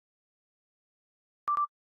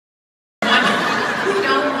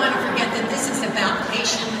this is about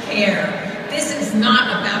patient care. This is not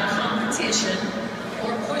about competition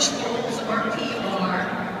or push-pulls or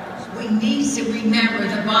PR. We need to remember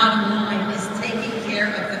the bottom line is taking care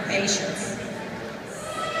of the patients.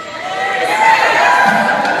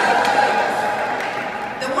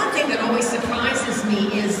 The one thing that always surprises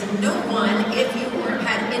me is no one, if you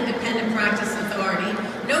had independent practice authority,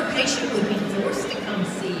 no patient would be forced to come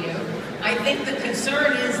see you. I think the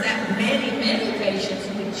concern is that many, many patients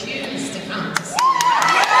would choose to come to see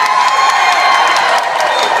you.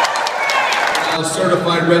 A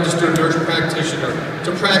certified registered nurse practitioner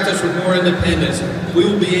to practice with more independence, we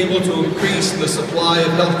will be able to increase the supply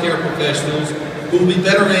of healthcare professionals who will be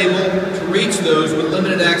better able to reach those with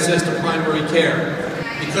limited access to primary care.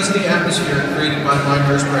 Because of the atmosphere created by my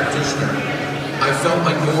nurse practitioner, I felt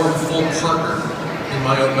like more of a full partner in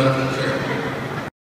my own medical care.